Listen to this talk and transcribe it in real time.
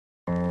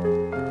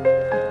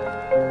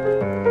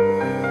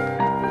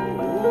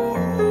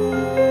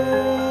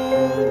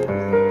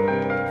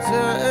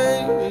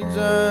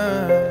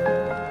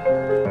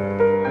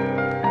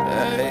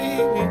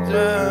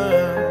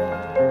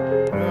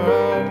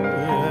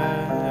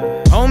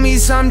Want me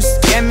some,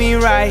 just get me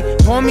right.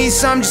 Want me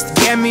some, just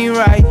get me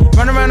right.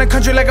 Run around the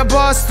country like a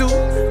boss do.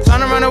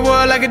 Flying around the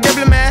world like a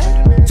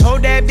diplomat.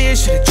 Told that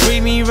bitch shoulda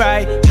treat me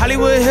right.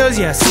 Hollywood Hills,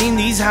 yeah, I seen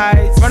these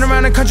heights. Run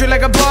around the country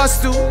like a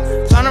boss do.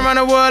 Flying around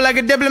the world like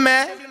a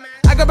diplomat.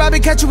 I could probably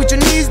catch you with your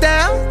knees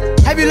down.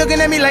 Have you looking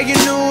at me like you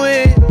knew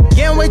it?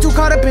 Getting way too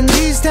caught up in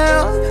these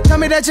towns. Tell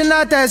me that you're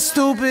not that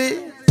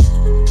stupid.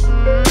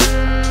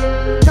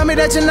 Tell me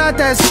that you're not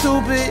that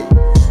stupid.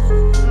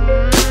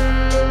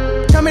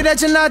 Tell me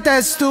that you're not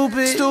that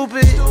stupid.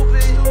 Stupid.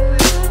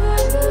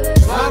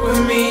 Fuck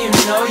with me, you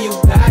know you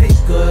got it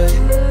good.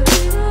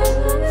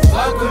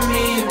 Fuck with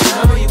me, you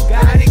know you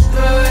got it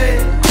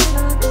good.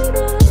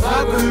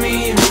 Fuck with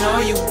me, you know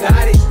you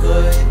got it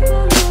good.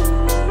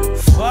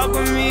 Fuck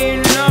with me,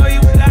 you know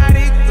you got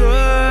it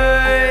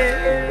good.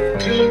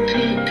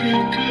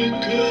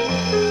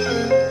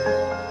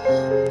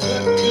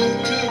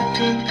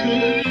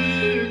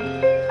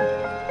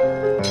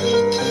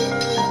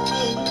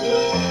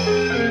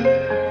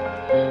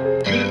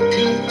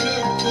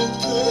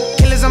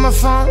 Killers on my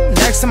phone,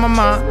 next to my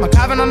mom. My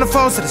cabin on the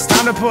phone, so it's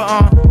time to put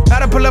on.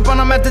 Gotta pull up on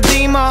them at the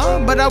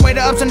D-Mall, but I weigh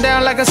the ups and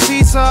down like a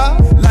seesaw.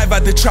 Live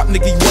at the trap,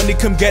 nigga, you wanna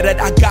come get it?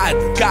 I got it.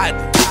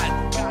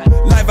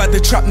 Live at the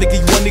trap, nigga,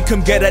 you wanna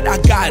come get it? I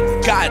got it.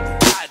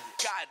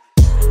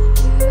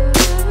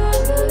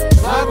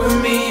 Fuck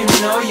with me, you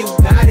know you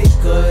got it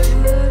good.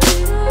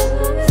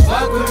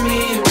 Fuck with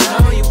me, you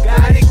know you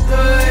got it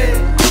good.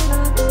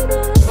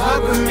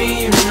 Fuck with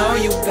me, you know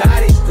you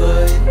got it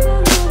good.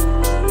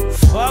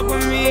 Fuck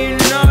with me, you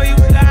know you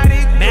got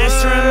it good.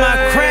 Mastering my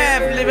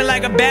craft, living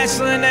like a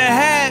bachelor in a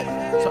hat.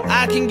 So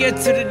I can get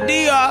to the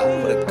DR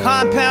with a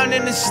compound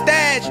in the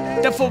stash.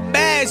 Duffel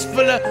bags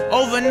full of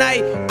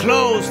overnight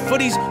clothes for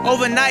these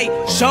overnight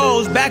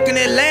shows. Back in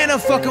Atlanta,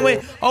 fucking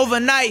with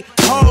overnight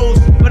hoes.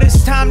 But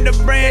it's time to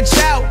branch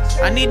out.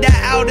 I need that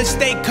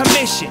out-of-state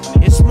commission.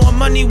 It's more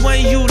money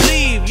when you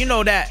leave, you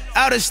know that.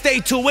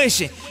 Out-of-state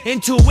tuition.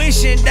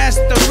 Intuition, that's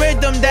the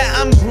rhythm that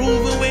I'm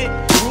grooving with.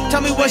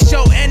 Tell me what's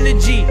your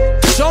energy.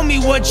 Show me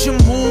what you're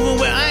moving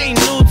with. I ain't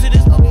new to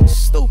this. Don't be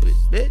stupid,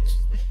 bitch.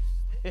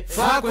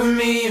 Fuck with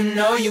me, you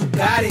know you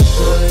got it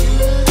good.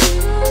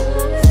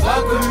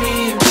 Fuck with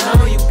me, you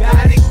know you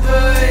got it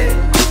good.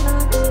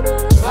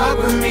 Fuck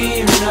with me,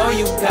 you know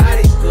you got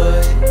it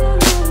good.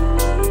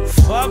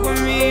 Fuck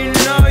with me, you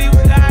know you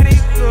got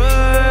it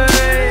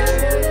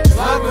good.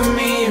 Fuck with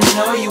me, you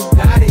know you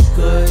got it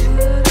good.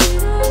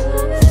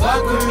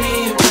 Fuck with me,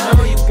 you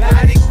know you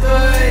got it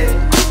good.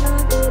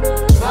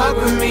 Fuck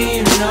with me,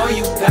 you know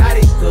you got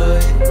it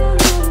good.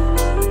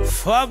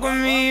 Fuck with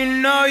me, you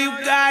know you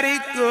got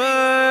it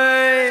good.